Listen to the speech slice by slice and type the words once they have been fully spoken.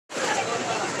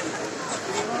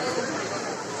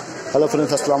Hello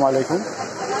friends, আসসালামু আলাইকুম।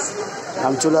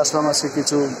 আমি চলে আসলাম আজকে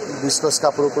কিছু বিস্কস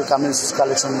কাপড়ের উপর কামিজ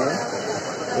কালেকশন নিয়ে।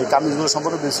 এই কামিজগুলো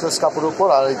সম্পূর্ণ বিস্কস কাপড়ের উপর,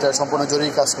 আর এটা সম্পূর্ণ জরি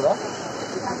কাজ করা,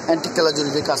 অ্যান্টিক কালার জরি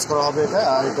দিয়ে কাজ করা হবে এটা।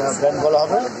 আর এটা ব্যান্ড গলা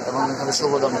হবে এবং এখানে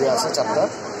শুভদাম দিয়ে আছে 4টা।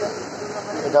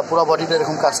 এটা পুরো বডিটা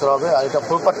এরকম কাজ করা হবে। আর এটা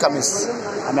ফুল পাট কামিজ,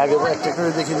 আমি আগে একটা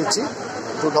করে দেখিয়ে দিচ্ছি।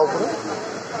 টুটা উপরে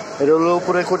এর হলো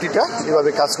উপরে কোটিটা এভাবে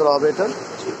কাজ করা হবে। এটা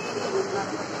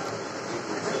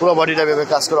পুরো বডিটা এভাবে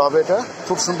কাজ করা হবে। এটা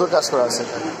খুব সুন্দর কাজ করা আছে।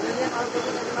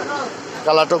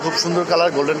 কালারটাও খুব সুন্দর কালার,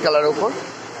 গোল্ডেন কালারের উপর।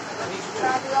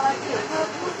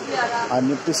 আর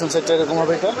নিউট্রিশন সেটটা এরকম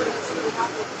হবে। এটা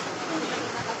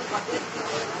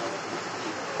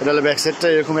হলো ব্যাক সেটটা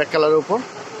এরকম এক কালারের উপর।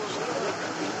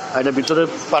 আর এটা ভিতরের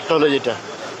পাটটা হলো যেটা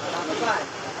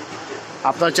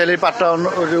আপনার চাইলে পাটটা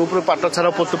উপরে পাটটা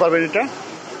ছাড়াও পরতে পারবেন।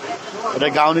 এটা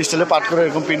গাউন স্টাইলে পাট করে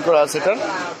এরকম প্রিন্ট করা আছে। এটার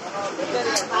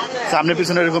সামনে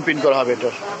পিছনে এরকম প্রিন্ট করা হবে।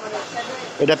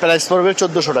 এটা প্রাইস পড়বে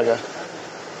 1400 টাকা।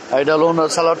 আর এটা হলো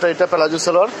সালোয়ারটা, এটা প্লাজো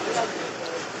সালোয়ার।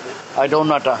 আর এটা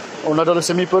ওনাটা হলো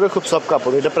সেমি পরে খুব সফট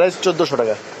কাপড়। এটা প্রাইস 1400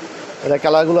 টাকা। এটা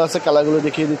কালারগুলো আছে, কালারগুলো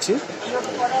দেখিয়ে দিচ্ছি।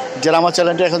 যারা আমার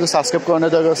চ্যানেলটা এখন সাবস্ক্রাইব করেন,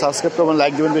 সাবস্ক্রাইব করবেন,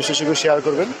 লাইক দেবেন, বেশি বেশি করে শেয়ার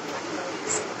করবেন।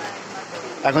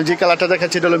 এখন যে কালারটা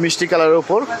দেখাচ্ছি এটা হলো মিষ্টি কালারের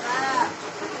উপর,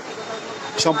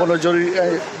 সম্পূর্ণ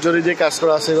জরি দিয়ে কাজ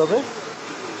করা আছে এভাবে।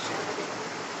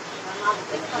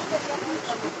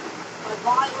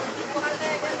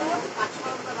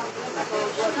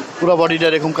 পুরো বডিটা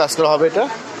এরকম কাজ করা হবে।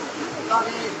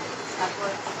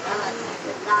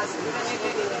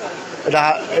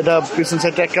 এটা পিছন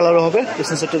সাইডটা এক কালারও হবে।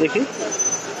 পিছন সাইডটা দেখি,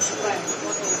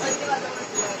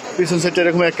 পিছন সাইডটা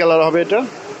এরকম এক কালার হবে এটা।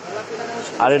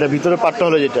 আর এটা ভিতরে পাটটা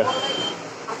হলো যেটা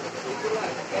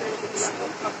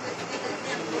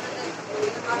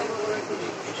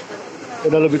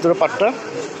এটা হলো ভিতরে পাটটা,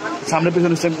 সামনে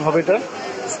পিছনে সেম হবে।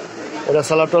 এটা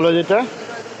সালোয়ারটা হলো যেটা।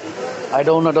 আর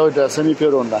এটা ওনাটা ওইটা সেমি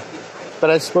পিওর ওনা।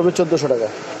 প্রাইস পড়বে 1400 টাকা।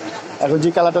 এখন যে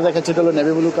কালারটা দেখাচ্ছে এটা হলো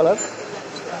নেভি ব্লু কালার।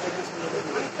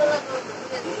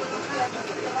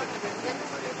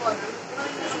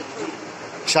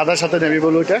 সাদার সাথে নেভি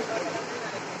ব্লু। এটা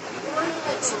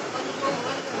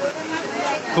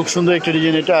খুব সুন্দর একটা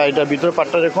ডিজাইন এটা। এটা ভিতরে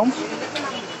পাটটা এরকম।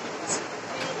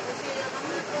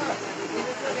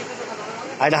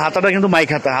 আর এটা হাতাটা কিন্তু মাইক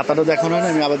হাতা। হাতাটা দেখানো হয় না,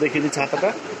 আমি আবার দেখিয়ে দিচ্ছি।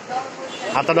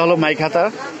 হাতাটা হলো মাইক হাতা।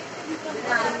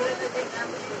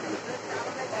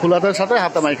 ফুল হাতার সাথে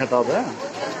হাতা মাইক হাতা হবে। হ্যাঁ,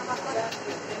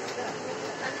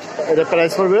 এটা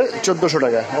প্রাইস পড়বে 1400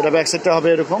 টাকা। এটা ব্যাক সাইডটা হবে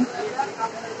এরকম।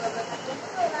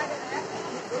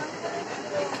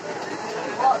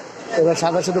 এটা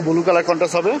সাদার সাথে ব্লু কালার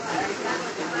কন্ট্রাস্ট হবে।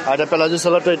 আর এটা প্লাজো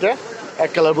সালোয়ারটা, এটা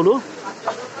এক কালার ব্লু।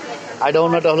 আর এটা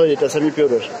ওনাটা হলো এটা সেমি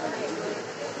পিওরের,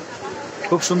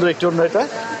 খুব সুন্দর একটি ওনা এটা।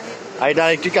 আর এটা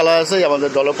আরেকটি কালার আছে আমাদের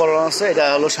দলে পরানো আছে। এটা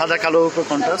হলো সাদা কালোর উপর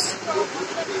কন্ট্রাস্ট।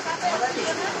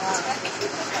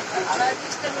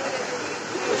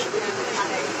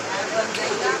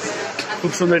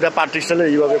 খুব সুন্দর এটা পাট স্টাইলে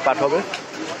এইভাবে পাট হবে।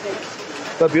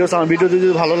 তো ভিউয়ার্স, আমার ভিডিও যদি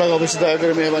ভালো লাগে অবশ্যই দয়া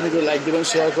করে মেহরবানি করে লাইক দেবেন,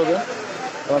 শেয়ার করবেন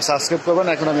এবং সাবস্ক্রাইব করবেন।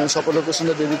 এখন আমি সকল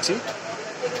লোকেশনটা দিয়ে দিচ্ছি।